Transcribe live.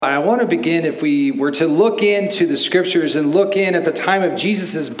I want to begin, if we were to look into the scriptures and look in at the time of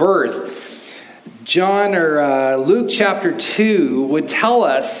Jesus' birth, John or Luke chapter 2 would tell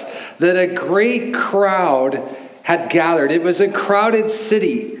us that a great crowd had gathered. It was a crowded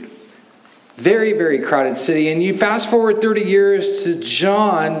city, very, very crowded city. And you fast forward 30 years to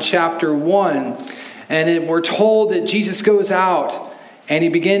John chapter 1, and we're told that Jesus goes out and he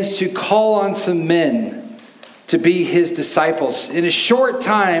begins to call on some men to be his disciples. In a short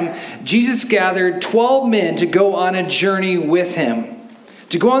time, Jesus gathered 12 men to go on a journey with him.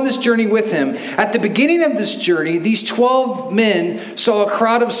 To go on this journey with him. At the beginning of this journey, these 12 men saw a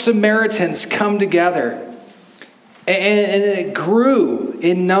crowd of Samaritans come together. And it grew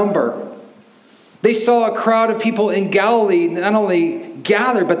in number. They saw a crowd of people in Galilee not only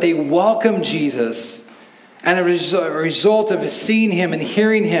gather, but they welcomed Jesus. And as a result of seeing him and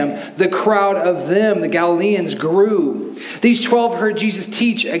hearing him, the crowd of them, the Galileans, grew. These 12 heard Jesus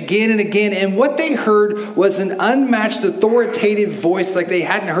teach again and again, and what they heard was an unmatched authoritative voice like they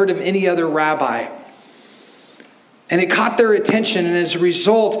hadn't heard of any other rabbi. And it caught their attention, and as a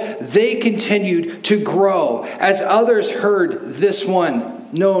result, they continued to grow as others heard this one,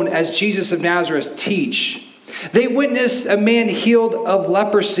 known as Jesus of Nazareth, teach. They witnessed a man healed of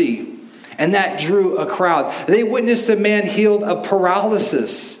leprosy, and that drew a crowd. They witnessed a man healed of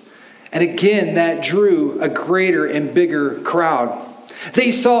paralysis. And again, that drew a greater and bigger crowd.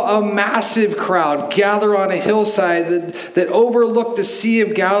 They saw a massive crowd gather on a hillside that overlooked the Sea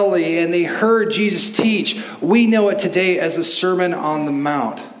of Galilee, and they heard Jesus teach. We know it today as the Sermon on the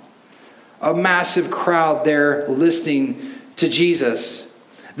Mount. A massive crowd there listening to Jesus.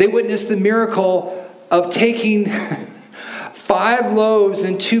 They witnessed the miracle of taking 5 loaves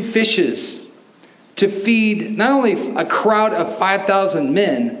and 2 fishes to feed not only a crowd of 5,000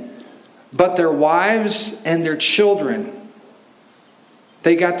 men, but their wives and their children.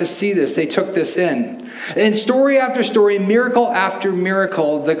 They got to see this. They took this in. And story after story, miracle after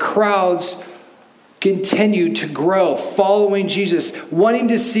miracle, the crowds continued to grow, following Jesus, wanting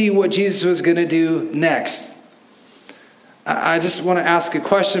to see what Jesus was going to do next. I just want to ask a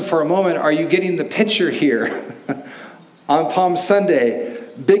question for a moment. Are you getting the picture here? On Palm Sunday,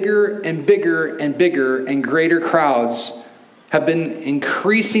 bigger and bigger and bigger and greater crowds have been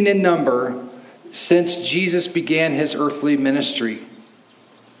increasing in number since Jesus began his earthly ministry.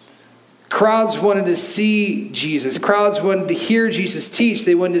 Crowds wanted to see Jesus. Crowds wanted to hear Jesus teach.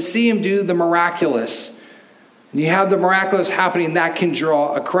 They wanted to see him do the miraculous. And you have the miraculous happening, that can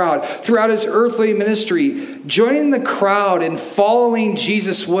draw a crowd. Throughout his earthly ministry, joining the crowd and following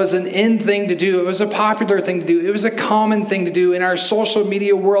Jesus was an in thing to do. It was a popular thing to do. It was a common thing to do. In our social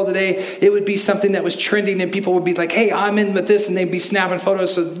media world today, it would be something that was trending, and people would be like, hey, I'm in with this, and they'd be snapping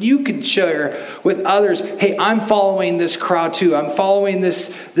photos so you could share with others, hey, I'm following this crowd too. I'm following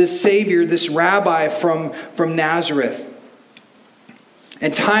this Savior, this rabbi from Nazareth.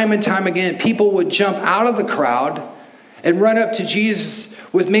 And time again, people would jump out of the crowd and run up to Jesus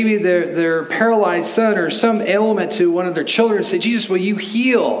with maybe their paralyzed son or some ailment to one of their children and say, Jesus, will you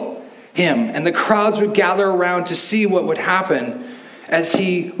heal him? And the crowds would gather around to see what would happen as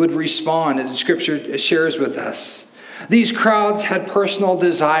he would respond, as the scripture shares with us. These crowds had personal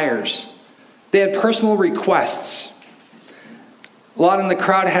desires. They had personal requests. A lot in the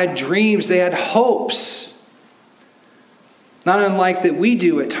crowd had dreams. They had hopes. Not unlike that we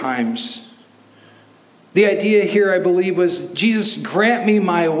do at times. The idea here, I believe, was, Jesus, grant me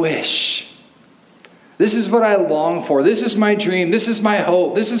my wish. This is what I long for. This is my dream. This is my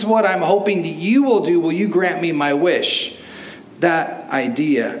hope. This is what I'm hoping that you will do. Will you grant me my wish? That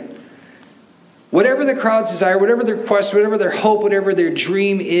idea. Whatever the crowd's desire, whatever their quest, whatever their hope, whatever their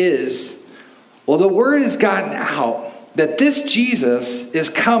dream is, well, the word has gotten out that this Jesus is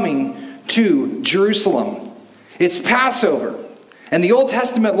coming to Jerusalem. It's Passover. And the Old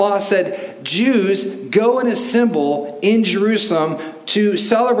Testament law said Jews go and assemble in Jerusalem to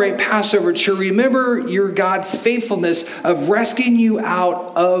celebrate Passover, to remember your God's faithfulness of rescuing you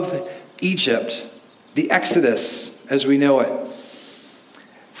out of Egypt. The Exodus, as we know it.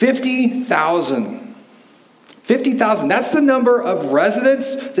 50,000. 50,000. That's the number of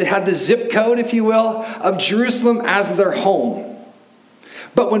residents that had the zip code, if you will, of Jerusalem as their home.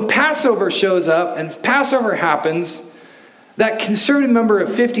 But when Passover shows up and Passover happens, that conservative number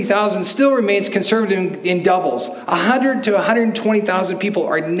of 50,000 still remains conservative in doubles. 100 to 120,000 people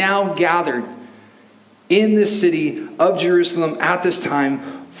are now gathered in the city of Jerusalem at this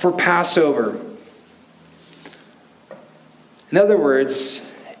time for Passover. In other words,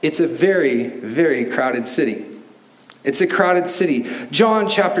 it's a very, very crowded city. It's a crowded city. John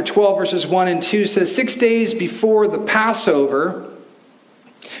chapter 12 verses 1 and 2 says, 6 days before the Passover,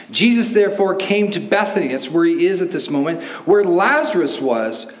 Jesus therefore came to Bethany, that's where he is at this moment, where Lazarus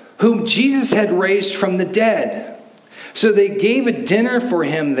was, whom Jesus had raised from the dead. So they gave a dinner for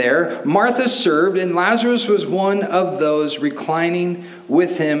him there. Martha served, and Lazarus was one of those reclining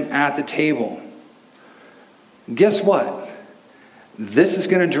with him at the table. Guess what? This is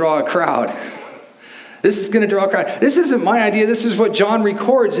going to draw a crowd. This is going to draw a crowd. This isn't my idea. This is what John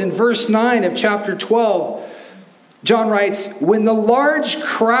records in verse 9 of chapter 12. John writes, when the large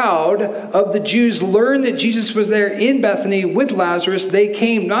crowd of the Jews learned that Jesus was there in Bethany with Lazarus, they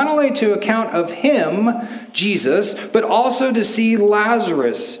came not only to account of him, Jesus, but also to see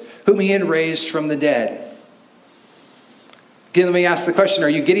Lazarus, whom he had raised from the dead. Again, let me ask the question, are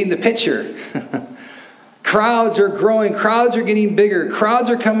you getting the picture? Crowds are growing. Crowds are getting bigger. Crowds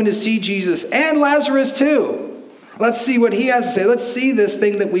are coming to see Jesus and Lazarus too. Let's see what he has to say. Let's see this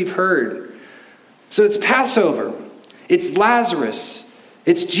thing that we've heard. So it's Passover. It's Lazarus.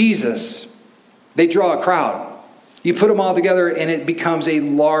 It's Jesus. They draw a crowd. You put them all together and it becomes a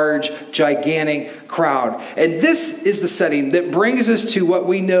large, gigantic crowd. And this is the setting that brings us to what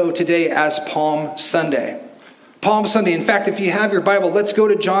we know today as Palm Sunday. Palm Sunday. In fact, if you have your Bible, let's go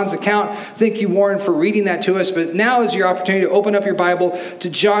to John's account. Thank you, Warren, for reading that to us. But now is your opportunity to open up your Bible to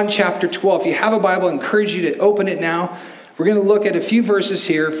John chapter 12. If you have a Bible, I encourage you to open it now. We're going to look at a few verses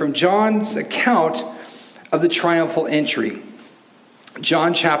here from John's account of the triumphal entry.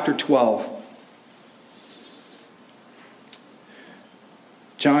 John chapter 12.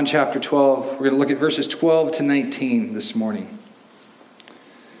 John chapter 12. We're going to look at verses 12 to 19 this morning.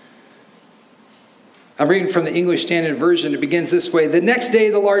 I'm reading from the English Standard Version. It begins this way. The next day,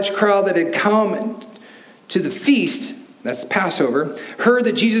 the large crowd that had come to the feast, that's Passover, heard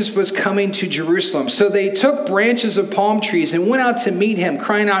that Jesus was coming to Jerusalem. So they took branches of palm trees and went out to meet him,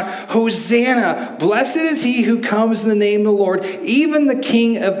 crying out, Hosanna! Blessed is he who comes in the name of the Lord, even the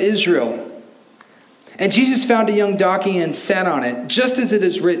King of Israel. And Jesus found a young donkey and sat on it, just as it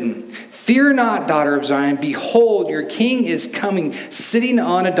is written, Fear not, daughter of Zion. Behold, your king is coming, sitting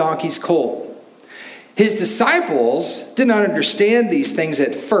on a donkey's colt. His disciples did not understand these things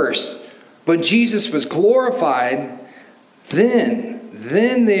at first. When Jesus was glorified, then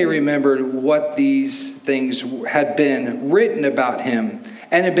they remembered what these things had been written about him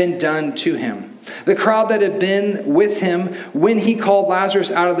and had been done to him. The crowd that had been with him when he called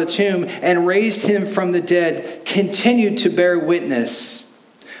Lazarus out of the tomb and raised him from the dead continued to bear witness.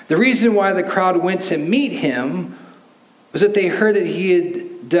 The reason why the crowd went to meet him was that they heard that he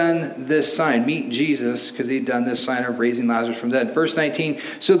had done this sign. Meet Jesus, because he'd done this sign of raising Lazarus from the dead. Verse 19,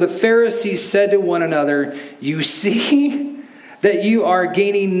 so the Pharisees said to one another, you see that you are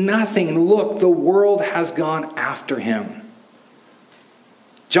gaining nothing. Look, the world has gone after him.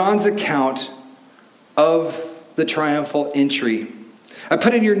 John's account of the triumphal entry. I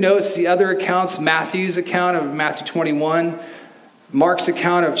put in your notes the other accounts, Matthew's account of Matthew 21, Mark's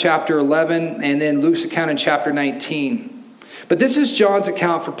account of chapter 11, and then Luke's account in chapter 19. But this is John's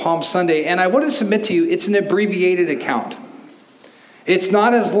account for Palm Sunday, and I want to submit to you, it's an abbreviated account. It's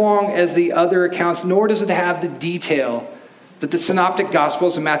not as long as the other accounts, nor does it have the detail that the synoptic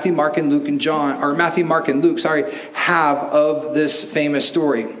gospels of Matthew, Mark, and Luke have of this famous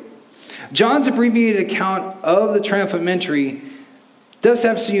story. John's abbreviated account of the triumphal entry does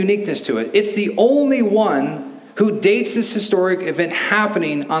have some uniqueness to it. It's the only one who dates this historic event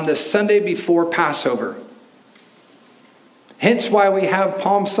happening on the Sunday before Passover. Hence why we have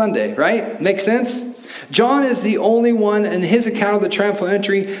Palm Sunday, right? Makes sense? John is the only one in his account of the triumphal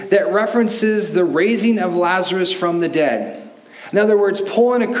entry that references the raising of Lazarus from the dead. In other words,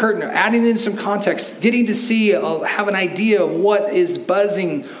 pulling a curtain, adding in some context, getting to see, have an idea of what is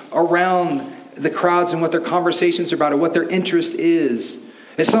buzzing around the crowds and what their conversations are about and what their interest is.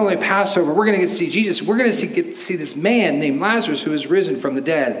 It's not only Passover. We're going to get to see Jesus. We're going to get to see this man named Lazarus who is risen from the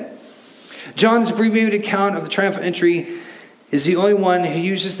dead. John's abbreviated account of the triumphal entry is the only one who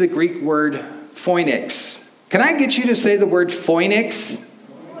uses the Greek word phoenix. Can I get you to say the word phoenix?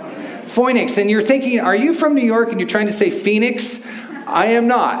 Phoenix. And you're thinking, are you from New York and you're trying to say Phoenix? I am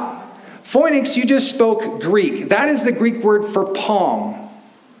not. Phoenix, you just spoke Greek. That is the Greek word for palm.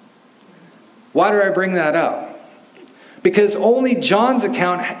 Why did I bring that up? Because only John's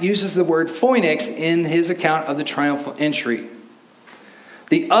account uses the word phoenix in his account of the triumphal entry.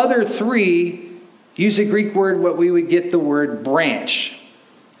 The other three use a Greek word, what we would get the word branch.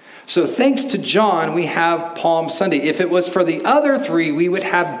 So thanks to John, we have Palm Sunday. If it was for the other three, we would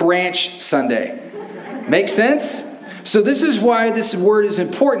have Branch Sunday. Make sense? So this is why this word is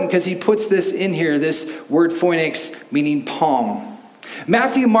important, because he puts this in here, this word phoenix, meaning palm.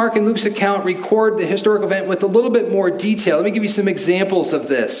 Matthew, Mark, and Luke's account record the historical event with a little bit more detail. Let me give you some examples of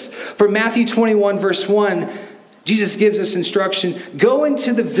this. For Matthew 21, verse 1, Jesus gives us instruction, go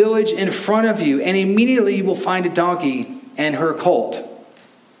into the village in front of you, and immediately you will find a donkey and her colt.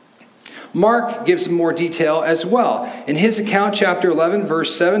 Mark gives more detail as well. In his account, chapter 11,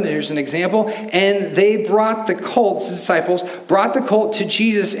 verse 7, here's an example. And they brought the colt, the disciples, brought the colt to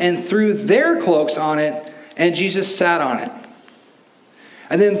Jesus and threw their cloaks on it, and Jesus sat on it.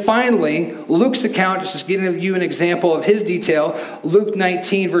 And then finally, Luke's account, just giving you an example of his detail, Luke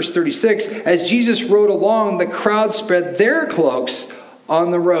 19, verse 36, as Jesus rode along, the crowd spread their cloaks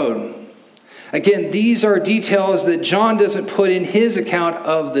on the road. Again, these are details that John doesn't put in his account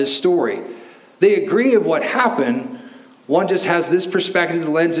of this story. They agree of what happened. One just has this perspective,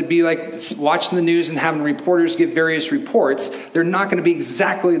 the lens. It'd be like watching the news and having reporters give various reports. They're not going to be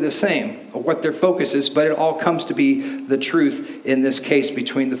exactly the same of what their focus is, but it all comes to be the truth in this case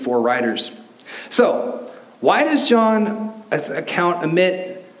between the four writers. So, why does John's account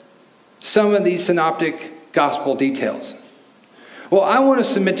omit some of these synoptic gospel details? Well, I want to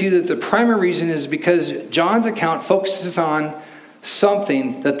submit to you that the primary reason is because John's account focuses on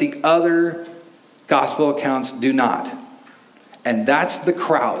something that the other gospel accounts do not. And that's the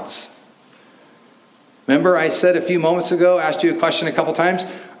crowds. Remember I said a few moments ago, asked you a question a couple times,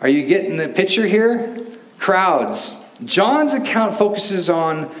 are you getting the picture here? Crowds. John's account focuses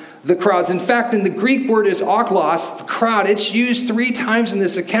on the crowds. In fact, in the Greek word is auklos, the crowd. It's used 3 times in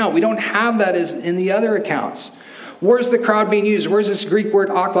this account. We don't have that as in the other accounts. Where's the crowd being used? Where's this Greek word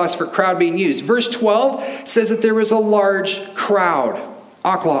auklos for crowd being used? Verse 12 says that there was a large crowd.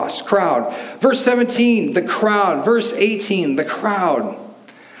 Auklos, crowd. Verse 17, the crowd. Verse 18, the crowd.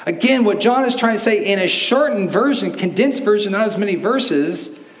 Again, what John is trying to say in a shortened version, condensed version, not as many verses,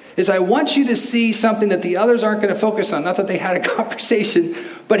 is I want you to see something that the others aren't going to focus on. Not that they had a conversation,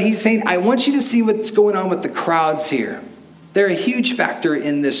 but he's saying, I want you to see what's going on with the crowds here. They're a huge factor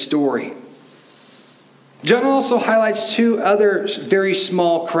in this story. John also highlights 2 other very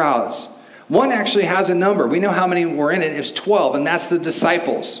small crowds. One actually has a number. We know how many were in it. It's 12, and that's the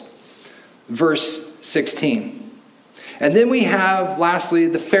disciples. Verse 16. And then we have, lastly,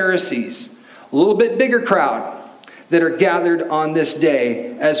 the Pharisees. A little bit bigger crowd that are gathered on this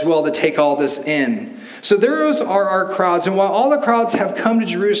day as well to take all this in. So those are our crowds. And while all the crowds have come to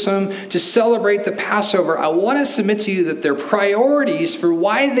Jerusalem to celebrate the Passover, I want to submit to you that their priorities for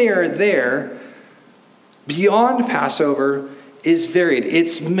why they are there beyond Passover is varied.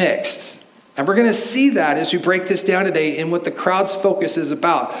 It's mixed. And we're going to see that as we break this down today in what the crowd's focus is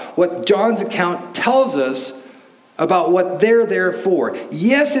about. What John's account tells us about what they're there for.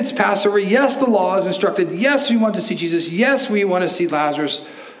 Yes, it's Passover. Yes, the law is instructed. Yes, we want to see Jesus. Yes, we want to see Lazarus.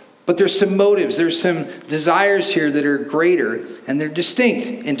 But there's some motives. There's some desires here that are greater. And they're distinct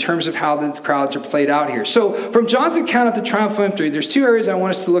in terms of how the crowds are played out here. So from John's account of the triumphal entry, there's 2 areas I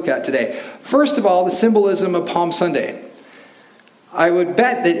want us to look at today. First of all, the symbolism of Palm Sunday. I would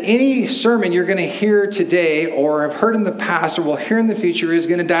bet that any sermon you're going to hear today or have heard in the past or will hear in the future is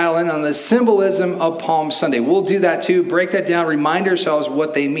going to dial in on the symbolism of Palm Sunday. We'll do that too, break that down, remind ourselves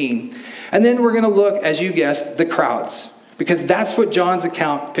what they mean. And then we're going to look, as you guessed, the crowds. Because that's what John's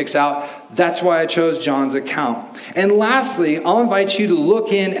account picks out. That's why I chose John's account. And lastly, I'll invite you to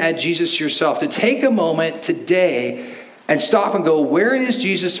look in at Jesus yourself. To take a moment today and stop and go, where is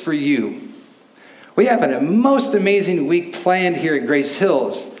Jesus for you? We have a most amazing week planned here at Grace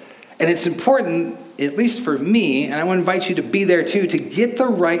Hills. And it's important, at least for me, and I want to invite you to be there too, to get the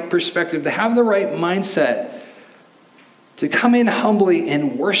right perspective, to have the right mindset, to come in humbly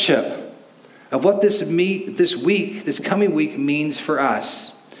and worship of what this coming week means for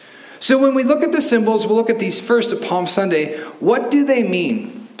us. So when we look at the symbols, we'll look at these first at Palm Sunday. What do they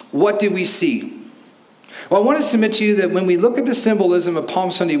mean? What do we see? Well, I want to submit to you that when we look at the symbolism of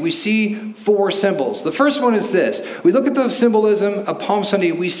Palm Sunday, we see 4 symbols. The first one is this. We look at the symbolism of Palm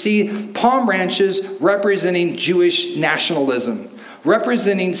Sunday, we see palm branches representing Jewish nationalism.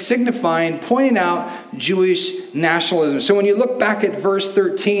 Signifying, pointing out Jewish nationalism. So when you look back at verse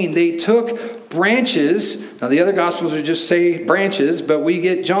 13, they took branches. Now the other Gospels would just say branches, but we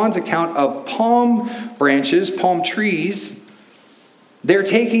get John's account of palm branches, palm trees. They're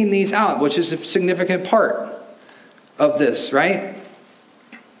taking these out, which is a significant part of this, right?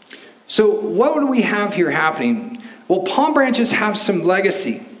 So what do we have here happening? Well, palm branches have some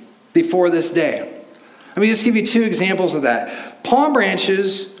legacy before this day. Let me just give you 2 examples of that. Palm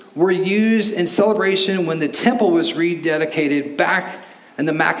branches were used in celebration when the temple was rededicated back in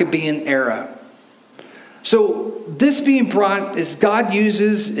the Maccabean era. So this being brought, as God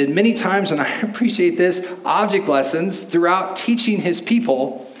uses, and many times, and I appreciate this, object lessons throughout teaching his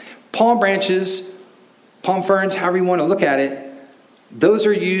people, palm branches, palm ferns, however you want to look at it, those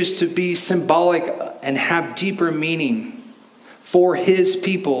are used to be symbolic and have deeper meaning for his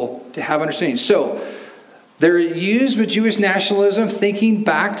people to have understanding. So they're used with Jewish nationalism, thinking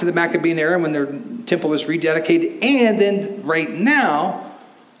back to the Maccabean era when their temple was rededicated. And then right now,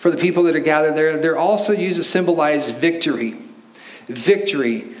 for the people that are gathered there, they're also used to symbolize victory.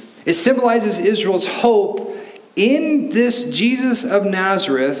 Victory. It symbolizes Israel's hope in this Jesus of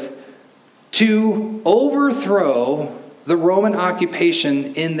Nazareth to overthrow the Roman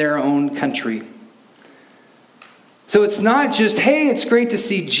occupation in their own country. So it's not just, hey, it's great to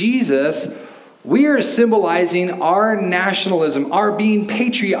see Jesus. We are symbolizing our nationalism, our being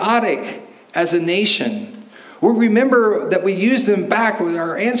patriotic as a nation. We remember that we used them back,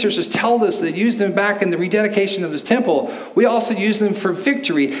 our ancestors tell us they used them back in the rededication of his temple. We also use them for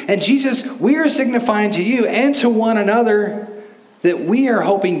victory. And Jesus, we are signifying to you and to one another that we are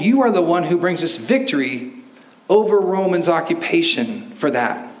hoping you are the one who brings us victory over Romans' occupation for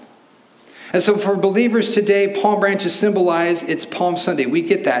that. And so for believers today, palm branches symbolize it's Palm Sunday. We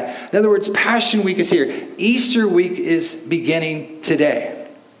get that. In other words, Passion Week is here. Easter week is beginning today.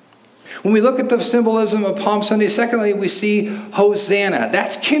 When we look at the symbolism of Palm Sunday, secondly, we see Hosanna.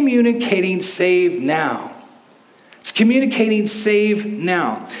 That's communicating save now. It's communicating save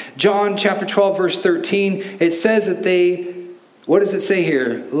now. John chapter 12, verse 13, it says that what does it say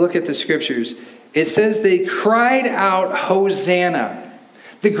here? Look at the scriptures. It says they cried out, Hosanna.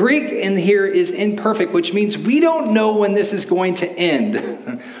 The Greek in here is imperfect, which means we don't know when this is going to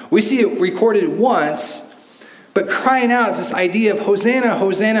end. We see it recorded once, but crying out is this idea of Hosanna,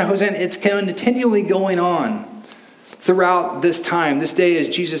 Hosanna, Hosanna. It's continually going on throughout this time, this day as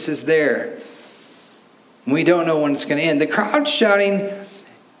Jesus is there. We don't know when it's going to end. The crowd shouting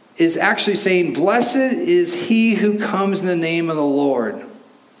is actually saying, blessed is he who comes in the name of the Lord.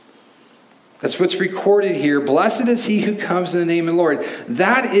 That's what's recorded here. Blessed is he who comes in the name of the Lord.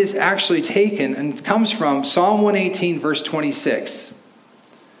 That is actually taken and comes from Psalm 118, verse 26.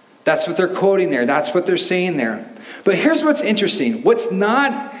 That's what they're quoting there. That's what they're saying there. But here's what's interesting. What's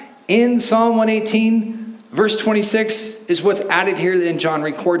not in Psalm 118, verse 26, is what's added here, and John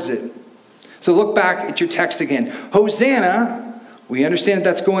records it. So look back at your text again. Hosanna, we understand that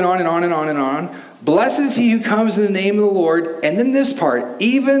that's going on and on and on and on. Blessed is he who comes in the name of the Lord. And then this part,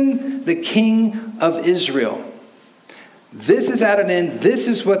 even the King of Israel. This is at an end. This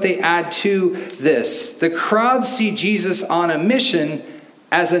is what they add to this. The crowd see Jesus on a mission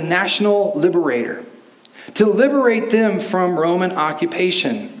as a national liberator, to liberate them from Roman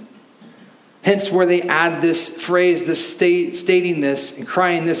occupation. Hence where they add this phrase, this stating this and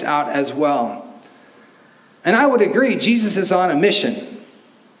crying this out as well. And I would agree, Jesus is on a mission.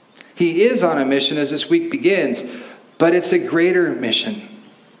 He is on a mission as this week begins, but it's a greater mission.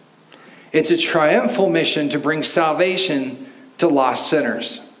 It's a triumphal mission to bring salvation to lost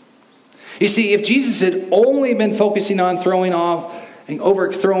sinners. You see, if Jesus had only been focusing on throwing off and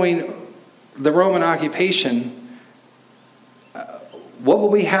overthrowing the Roman occupation, what will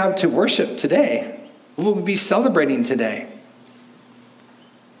we have to worship today? What will we be celebrating today?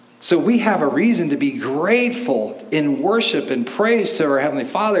 So we have a reason to be grateful in worship and praise to our Heavenly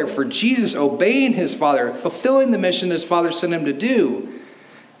Father for Jesus obeying his Father, fulfilling the mission his Father sent him to do,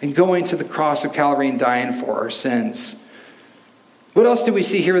 and going to the cross of Calvary and dying for our sins. What else do we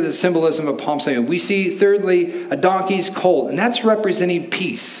see here with the symbolism of Palm Sunday? We see, thirdly, a donkey's colt, and that's representing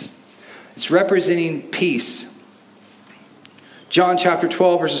peace. It's representing peace. John chapter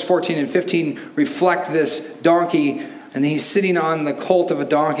 12, verses 14 and 15 reflect this donkey, and he's sitting on the colt of a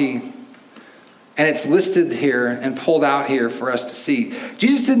donkey. And it's listed here and pulled out here for us to see.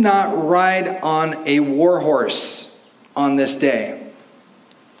 Jesus did not ride on a war horse on this day.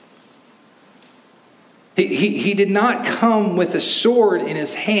 He did not come with a sword in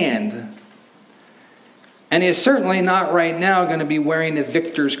his hand. And he is certainly not right now going to be wearing a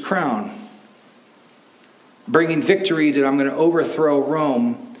victor's crown, bringing victory that I'm going to overthrow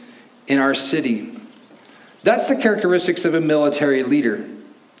Rome in our city. That's the characteristics of a military leader.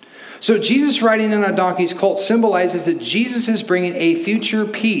 So Jesus riding on a donkey's colt symbolizes that Jesus is bringing a future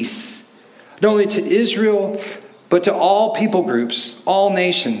peace, not only to Israel, but to all people groups, all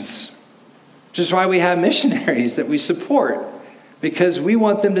nations. Which is why we have missionaries that we support, because we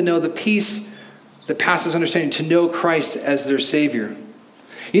want them to know the peace that passes understanding, to know Christ as their Savior.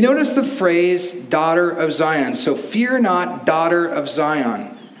 You notice the phrase, daughter of Zion. So fear not, daughter of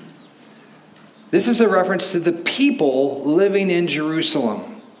Zion. This is a reference to the people living in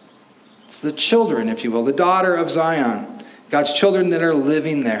Jerusalem. It's the children, if you will, the daughter of Zion, God's children that are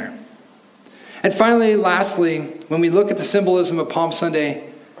living there. And finally, lastly, when we look at the symbolism of Palm Sunday,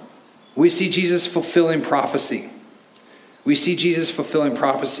 we see Jesus fulfilling prophecy. We see Jesus fulfilling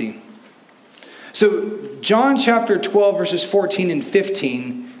prophecy. So John chapter 12, verses 14 and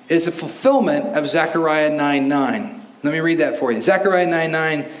 15 is a fulfillment of Zechariah 9:9. Let me read that for you. Zechariah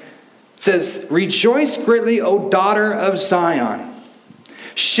 9:9 says, "Rejoice greatly, O daughter of Zion.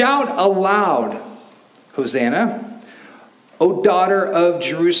 Shout aloud, Hosanna, O daughter of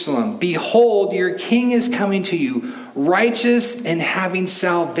Jerusalem. Behold, your king is coming to you, righteous and having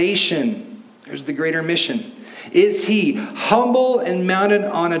salvation." There's the greater mission. "Is he humble and mounted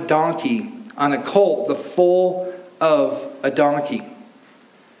on a donkey, on a colt, the foal of a donkey."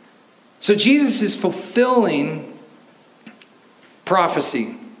 So Jesus is fulfilling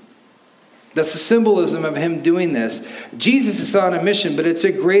prophecy. That's the symbolism of him doing this. Jesus is on a mission, but it's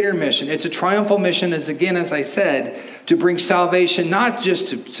a greater mission. It's a triumphal mission, as I said, to bring salvation not just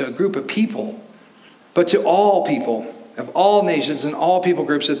to a group of people, but to all people of all nations and all people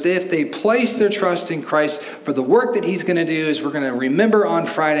groups, that if they place their trust in Christ for the work that he's going to do, as we're going to remember on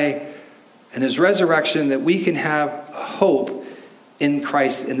Friday, and his resurrection, that we can have hope in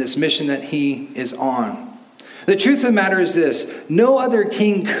Christ in this mission that he is on. The truth of the matter is this: no other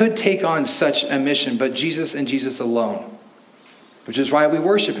king could take on such a mission but Jesus and Jesus alone. Which is why we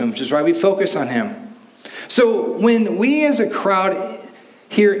worship him, which is why we focus on him. So when we as a crowd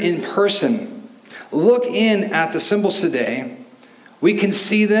here in person look in at the symbols today, we can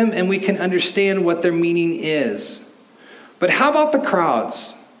see them and we can understand what their meaning is. But how about the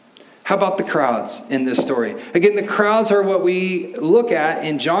crowds? How about the crowds in this story? Again, the crowds are what we look at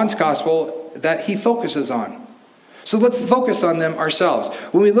in John's gospel that he focuses on. So let's focus on them ourselves.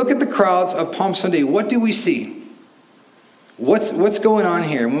 When we look at the crowds of Palm Sunday, what do we see? What's going on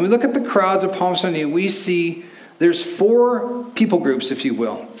here? When we look at the crowds of Palm Sunday, we see there's four people groups, if you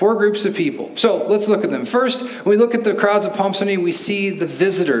will. Four groups of people. So let's look at them. First, when we look at the crowds of Palm Sunday, we see the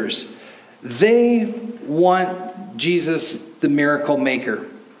visitors. They want Jesus, the miracle maker.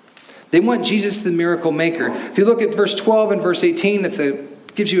 They want Jesus, the miracle maker. If you look at verse 12 and verse 18,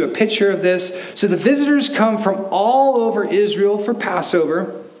 gives you a picture of this. So the visitors come from all over Israel for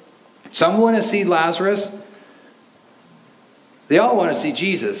Passover. Some want to see Lazarus. They all want to see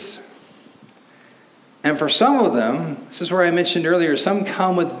Jesus. And for some of them, this is where I mentioned earlier, some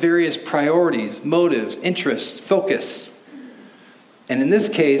come with various priorities, motives, interests, focus. And in this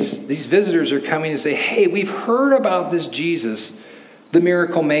case, these visitors are coming to say, hey, we've heard about this Jesus, the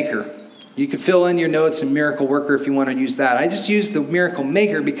miracle maker. You could fill in your notes in miracle worker if you want to use that. I just use the miracle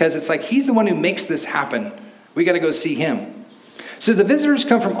maker because it's like he's the one who makes this happen. We got to go see him. So the visitors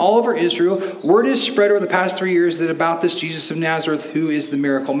come from all over Israel. Word is spread over the past 3 years that about this Jesus of Nazareth, who is the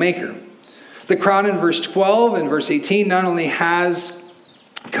miracle maker. The crowd in verse 12 and verse 18 not only has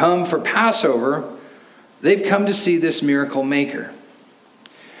come for Passover, they've come to see this miracle maker.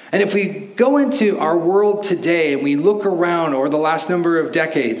 And if we go into our world today and we look around over the last number of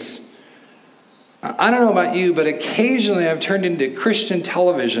decades, I don't know about you, but occasionally I've turned into Christian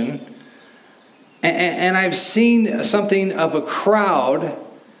television and I've seen something of a crowd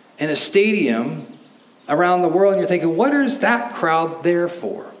in a stadium around the world, and you're thinking, what is that crowd there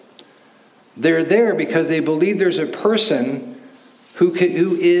for? They're there because they believe there's a person who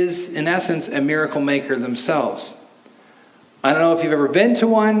is, in essence, a miracle maker themselves. I don't know if you've ever been to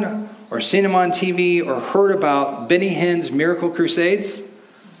one or seen them on TV or heard about Benny Hinn's Miracle Crusades.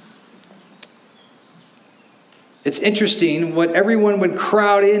 It's interesting what everyone would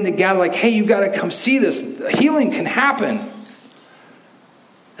crowd in to gather, like, hey, you got to come see this. Healing can happen.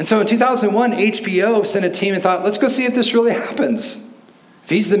 And so in 2001, HBO sent a team and thought, let's go see if this really happens. If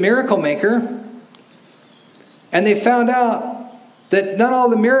he's the miracle maker. And they found out that not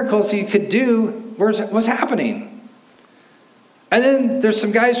all the miracles he could do was happening. And then there's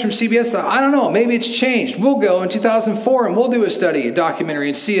some guys from CBS that, I don't know, maybe it's changed. We'll go in 2004 and we'll do a documentary,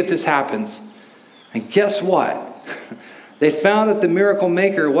 and see if this happens. And guess what? They found that the miracle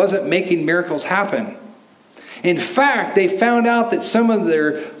maker wasn't making miracles happen. In fact, they found out that some of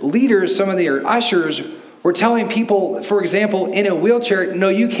their leaders, some of their ushers, were telling people, for example, in a wheelchair, no,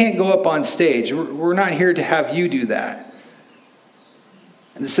 you can't go up on stage. We're not here to have you do that.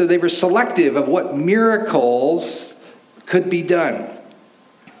 And so they were selective of what miracles could be done.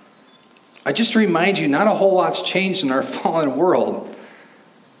 I just remind you, not a whole lot's changed in our fallen world.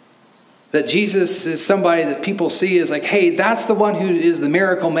 That Jesus is somebody that people see as like, hey, that's the one who is the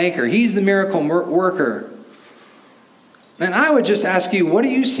miracle maker. He's the miracle worker. And I would just ask you, what do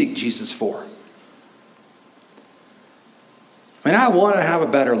you seek Jesus for? I mean, I want to have a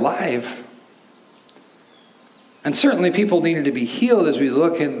better life. And certainly people needed to be healed as we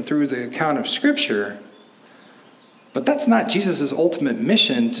look through the account of Scripture. But that's not Jesus' ultimate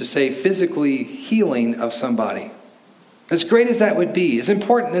mission, to say physically healing of somebody. As great as that would be, as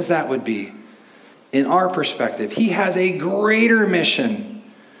important as that would be, in our perspective, he has a greater mission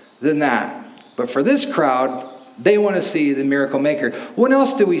than that. But for this crowd, they want to see the miracle maker. What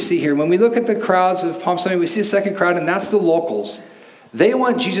else do we see here? When we look at the crowds of Palm Sunday, we see a second crowd, and that's the locals. They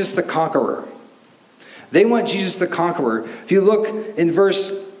want Jesus the conqueror. They want Jesus the conqueror. If you look in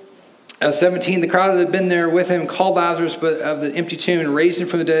verse 17, the crowd that had been there with him called Lazarus of the empty tomb and raised him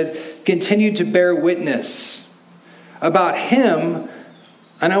from the dead, continued to bear witness about him.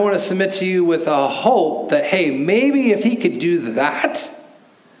 And I want to submit to you with a hope that, hey, maybe if he could do that,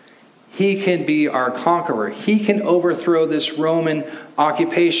 he can be our conqueror. He can overthrow this Roman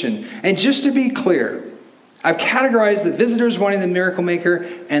occupation. And just to be clear, I've categorized the visitors wanting the miracle maker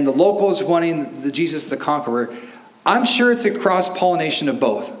and the locals wanting the Jesus the conqueror. I'm sure it's a cross-pollination of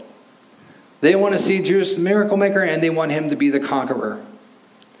both. They want to see Jesus the miracle maker, and they want him to be the conqueror.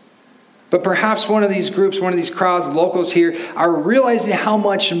 But perhaps one of these groups, one of these crowds, locals here, are realizing how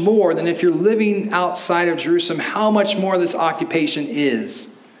much more than if you're living outside of Jerusalem, how much more this occupation is,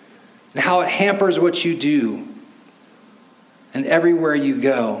 and how it hampers what you do and everywhere you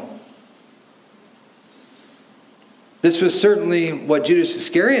go. This was certainly what Judas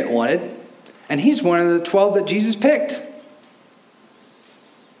Iscariot wanted, and he's one of the 12 that Jesus picked.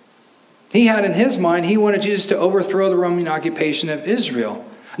 He had in his mind, he wanted Jesus to overthrow the Roman occupation of Israel.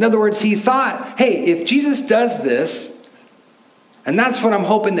 In other words, he thought, hey, if Jesus does this, and that's what I'm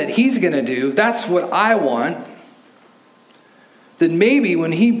hoping that he's going to do, that's what I want, then maybe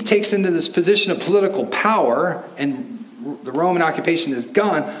when he takes into this position of political power and the Roman occupation is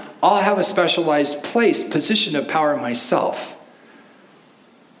gone, I'll have a specialized place, position of power myself.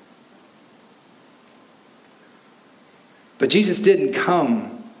 But Jesus didn't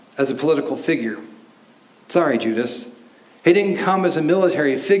come as a political figure. Sorry, Judas. He didn't come as a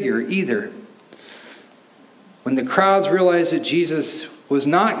military figure either. When the crowds realized that Jesus was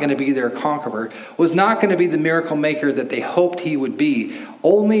not going to be their conqueror, was not going to be the miracle maker that they hoped he would be,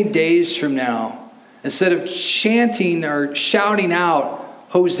 only days from now, instead of chanting or shouting out,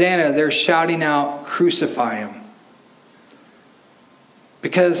 Hosanna, they're shouting out, crucify him.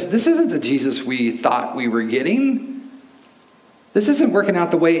 Because this isn't the Jesus we thought we were getting. This isn't working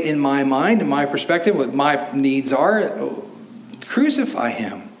out the way in my mind, in my perspective, what my needs are. Crucify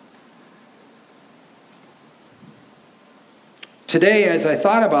him. Today, as I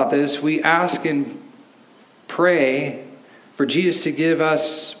thought about this, we ask and pray for Jesus to give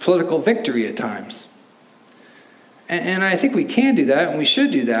us political victory at times. And I think we can do that, and we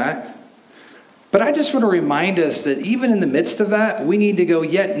should do that. But I just want to remind us that even in the midst of that, we need to go,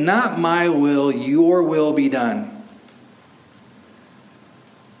 yet not my will, your will be done.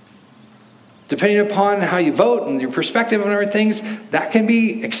 Depending upon how you vote and your perspective on other things, that can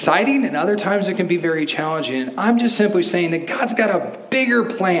be exciting, and other times it can be very challenging. And I'm just simply saying that God's got a bigger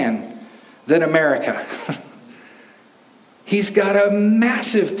plan than America. He's got a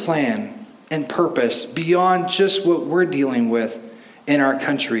massive plan and purpose beyond just what we're dealing with in our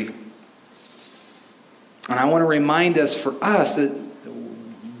country. And I want to remind us, for us, that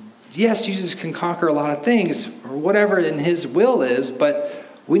yes, Jesus can conquer a lot of things, or whatever in his will is, but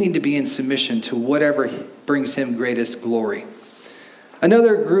we need to be in submission to whatever brings him greatest glory.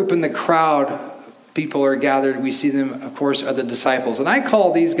 Another group in the crowd, people are gathered, we see them, of course, are the disciples. And I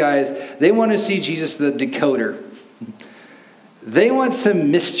call these guys, they want to see Jesus the decoder. They want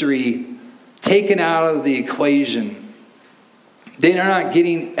some mystery taken out of the equation. They are not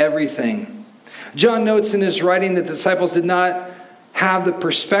getting everything. John notes in his writing that the disciples did not have the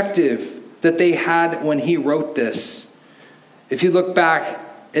perspective that they had when he wrote this. If you look back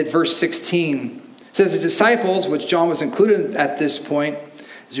at verse 16, it says the disciples, which John was included at this point,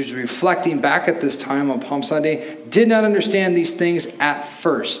 as he was reflecting back at this time on Palm Sunday, did not understand these things at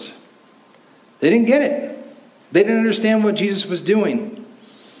first. They didn't get it. They didn't understand what Jesus was doing.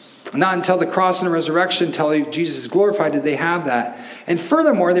 Not until the cross and the resurrection, until Jesus is glorified, did they have that. And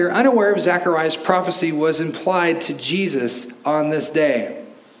furthermore, they were unaware of Zechariah's prophecy was implied to Jesus on this day.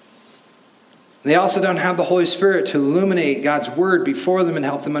 They also don't have the Holy Spirit to illuminate God's word before them and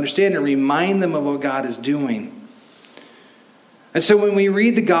help them understand and remind them of what God is doing. And so when we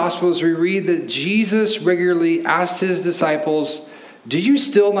read the Gospels, we read that Jesus regularly asked his disciples, do you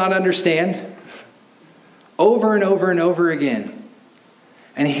still not understand? Over and over and over again.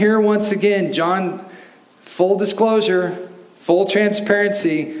 And here once again, John, full disclosure, full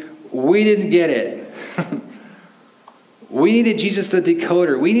transparency, we didn't get it. We needed Jesus the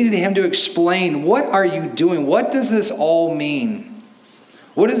decoder. We needed him to explain, what are you doing? What does this all mean?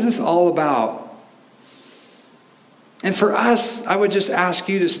 What is this all about? And for us, I would just ask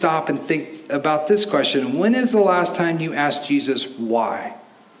you to stop and think about this question. When is the last time you asked Jesus why?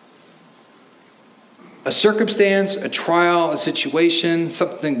 A circumstance, a trial, a situation,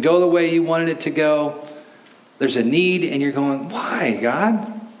 something didn't go the way you wanted it to go. There's a need and you're going, why,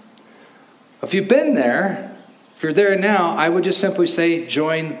 God? If you've been there, if you're there now, I would just simply say,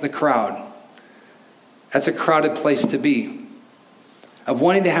 join the crowd. That's a crowded place to be. Of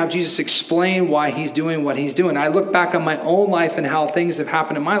wanting to have Jesus explain why he's doing what he's doing. I look back on my own life and how things have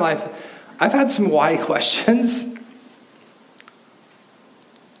happened in my life. I've had some why questions.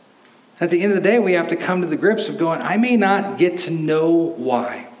 At the end of the day, we have to come to the grips of going, I may not get to know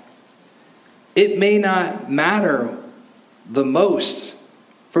why. It may not matter the most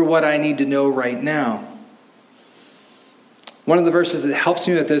for what I need to know right now. One of the verses that helps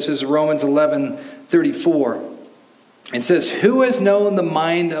me with this is Romans 11:34. It says, who has known the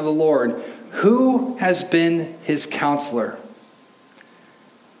mind of the Lord? Who has been his counselor?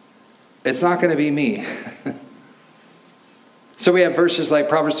 It's not going to be me. So we have verses like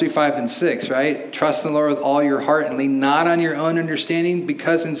Proverbs 3, 5, and 6, right? Trust in the Lord with all your heart and lean not on your own understanding,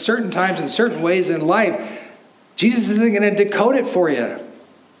 because in certain times, in certain ways in life, Jesus isn't going to decode it for you.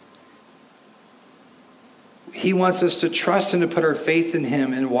 He wants us to trust and to put our faith in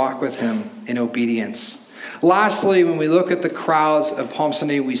him and walk with him in obedience. Lastly, when we look at the crowds of Palm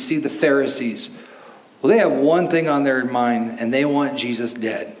Sunday, we see the Pharisees. Well, they have one thing on their mind, and they want Jesus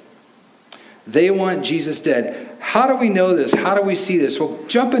dead. They want Jesus dead. How do we know this? How do we see this? Well,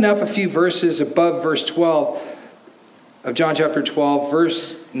 jumping up a few verses above verse 12 of John chapter 12,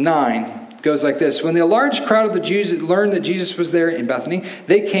 verse 9 goes like this. When the large crowd of the Jews learned that Jesus was there in Bethany,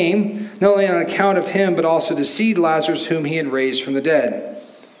 they came not only on account of him, but also to see Lazarus, whom he had raised from the dead.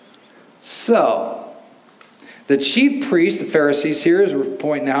 So, the chief priests, the Pharisees here, as we're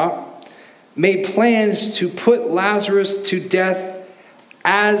pointing out, made plans to put Lazarus to death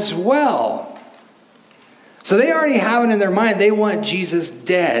as well. So they already have it in their mind. They want Jesus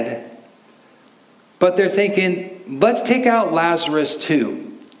dead. But they're thinking, let's take out Lazarus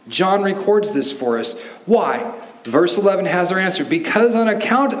too. John records this for us. Why? Verse 11 has our answer. Because on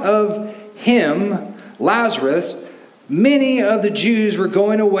account of him, Lazarus, many of the Jews were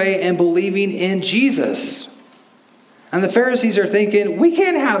going away and believing in Jesus. And the Pharisees are thinking, we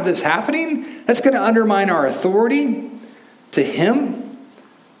can't have this happening. That's going to undermine our authority to him.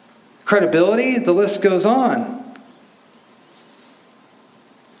 Credibility, the list goes on.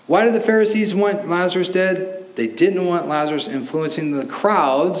 Why did the Pharisees want Lazarus dead? They didn't want Lazarus influencing the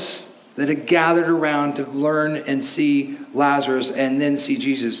crowds that had gathered around to learn and see Lazarus and then see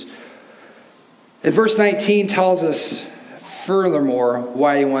Jesus. And verse 19 tells us furthermore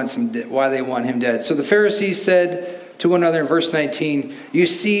why they want him dead. So the Pharisees said to one another in verse 19, you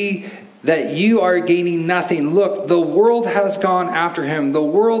see that you are gaining nothing. Look, the world has gone after him. The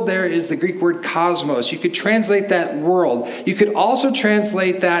world there is the Greek word cosmos. You could translate that world. You could also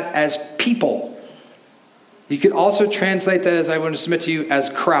translate that as people. You could also translate that, as I want to submit to you, as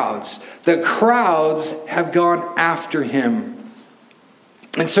crowds. The crowds have gone after him.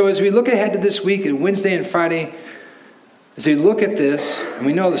 And so as we look ahead to this week, and Wednesday and Friday, as we look at this, and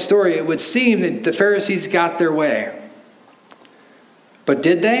we know the story, it would seem that the Pharisees got their way. But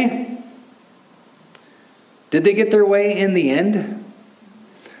did they? Did they get their way in the end?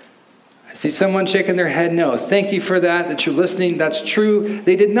 I see someone shaking their head no. Thank you for that you're listening. That's true.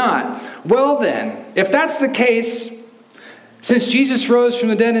 They did not. Well then, if that's the case, since Jesus rose from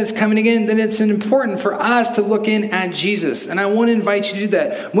the dead and is coming again, then it's important for us to look in at Jesus. And I want to invite you to do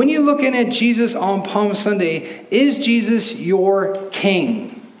that. When you look in at Jesus on Palm Sunday, is Jesus your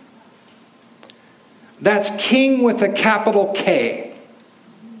King? That's King with a capital K.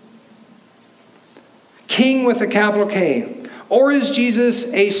 King with a capital K. Or is Jesus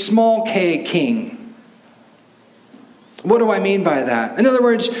a small k king? What do I mean by that? In other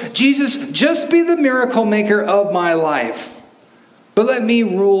words, Jesus, just be the miracle maker of my life, but let me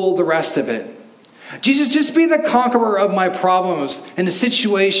rule the rest of it. Jesus, just be the conqueror of my problems in a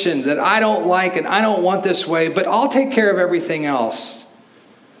situation that I don't like and I don't want this way, but I'll take care of everything else.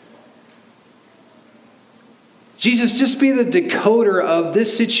 Jesus, just be the decoder of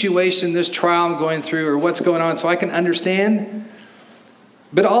this situation, this trial I'm going through, or what's going on so I can understand,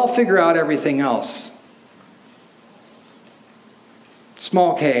 but I'll figure out everything else.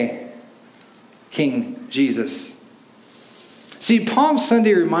 Small k, King Jesus. See, Palm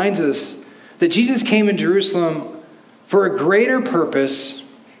Sunday reminds us that Jesus came in Jerusalem for a greater purpose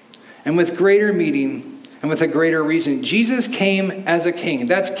and with greater meaning and with a greater reason. Jesus came as a king.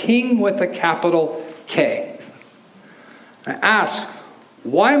 That's king with a capital K. I ask,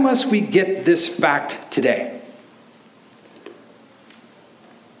 why must we get this fact today?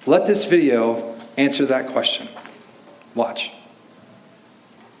 Let this video answer that question. Watch.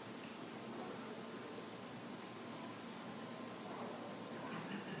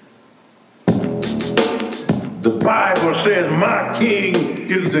 The Bible says, my king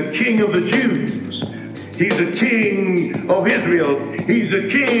is the king of the Jews. He's the king of Israel. He's the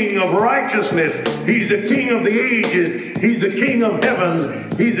king of righteousness. He's the king of the ages. He's the king of heaven.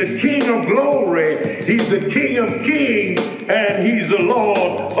 He's the king of glory. He's the king of kings. And he's the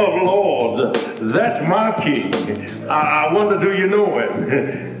Lord of lords. That's my king. I wonder, do you know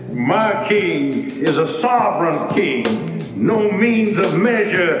him? My king is a sovereign king. No means of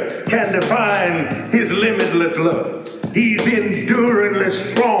measure can define his limitless love. He's enduringly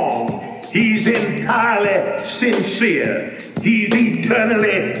strong. He's entirely sincere. He's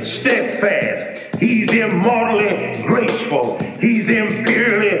eternally steadfast. He's immortally graceful. He's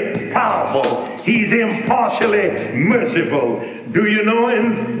imperially powerful. He's impartially merciful. Do you know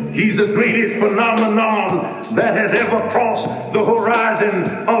him? He's the greatest phenomenon that has ever crossed the horizon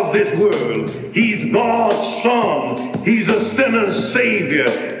of this world. He's God's Son. He's a sinner's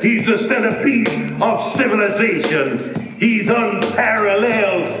Savior. He's the centerpiece of civilization. He's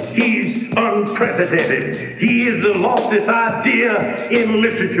unparalleled. He's unprecedented. He is the loftiest idea in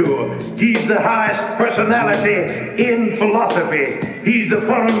literature. He's the highest personality in philosophy. He's the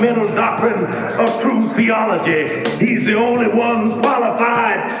fundamental doctrine of true theology. He's the only one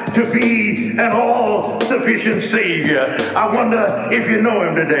qualified to be an all-sufficient Savior. I wonder if you know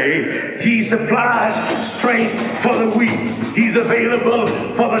him today. He supplies strength for the weak. He's available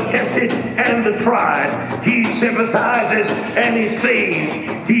for the tempted and the tried. He sympathizes and he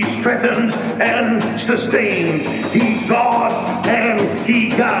saves. He strengthens and sustains. He guards and he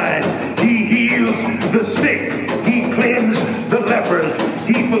guides. He heals the sick. He cleanses the lepers.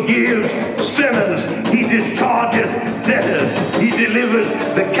 He forgives sinners. He discharges debtors. He delivers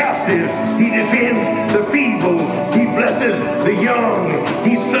the captive. He defends the feeble. He blesses the young.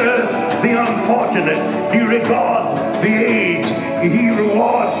 He serves the unfortunate. He regards the aged. He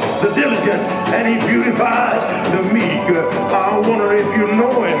rewards the diligent, and he beautifies the meek. I wonder if you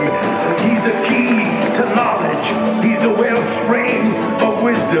know him. He's the key to knowledge. He's the wellspring of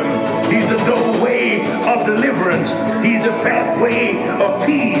wisdom. He's the doorway of deliverance. He's the pathway of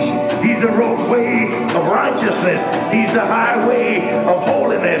peace. He's the roadway of righteousness. He's the highway of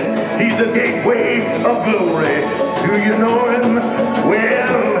holiness. He's the gateway of glory. Do you know him?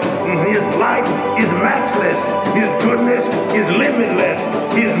 Well, his light is matchless. His goodness is limitless.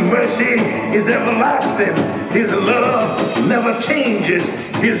 His mercy is everlasting. His love never changes.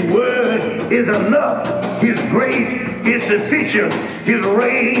 His word is enough. His grace is sufficient. His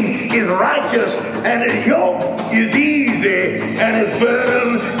reign is righteous. And his yoke is easy. And his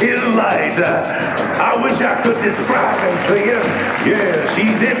burden is light. I wish I could describe him to you. Yes,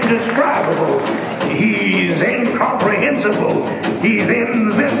 he's indescribable. He's incomprehensible. He's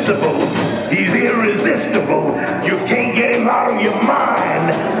invincible. He's irresistible. You can't get him out of your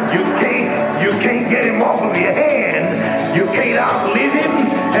mind. You can't get him off of your hand. You can't outlive him,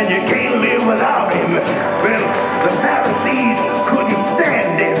 and you can't live without him. Well, the Pharisees couldn't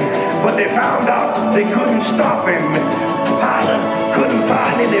stand him, but they found out they couldn't stop him. Pilate couldn't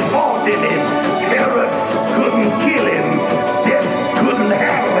find any fault in him. Herod couldn't kill him. Death couldn't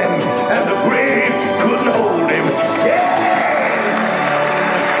handle him, and the grave couldn't hold him. Yeah!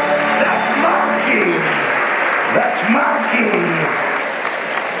 That's my king. That's my king.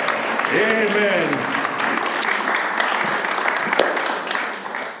 Amen.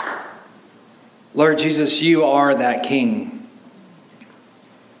 Lord Jesus, you are that king.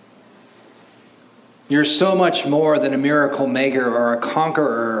 You're so much more than a miracle maker or a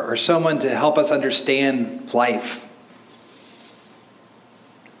conqueror or someone to help us understand life.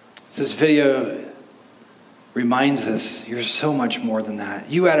 This video reminds us you're so much more than that.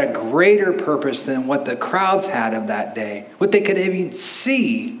 You had a greater purpose than what the crowds had of that day, what they could even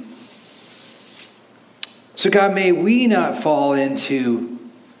see. So God, may we not fall into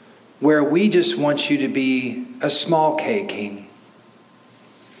where we just want you to be a small K king.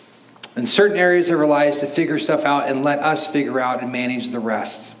 In certain areas of our lives to figure stuff out and let us figure out and manage the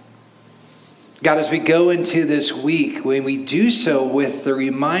rest. God, as we go into this week, when we do so with the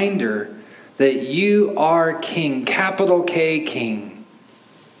reminder that you are King, capital K King.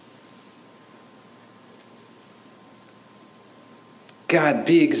 God,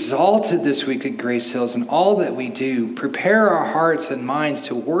 be exalted this week at Grace Hills in all that we do. Prepare our hearts and minds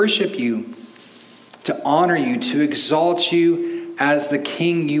to worship you to honor you, to exalt you as the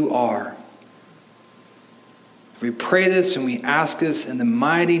King you are. We pray this and we ask this in the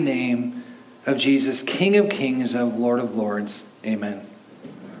mighty name of Jesus, King of Kings, of Lord of Lords. Amen.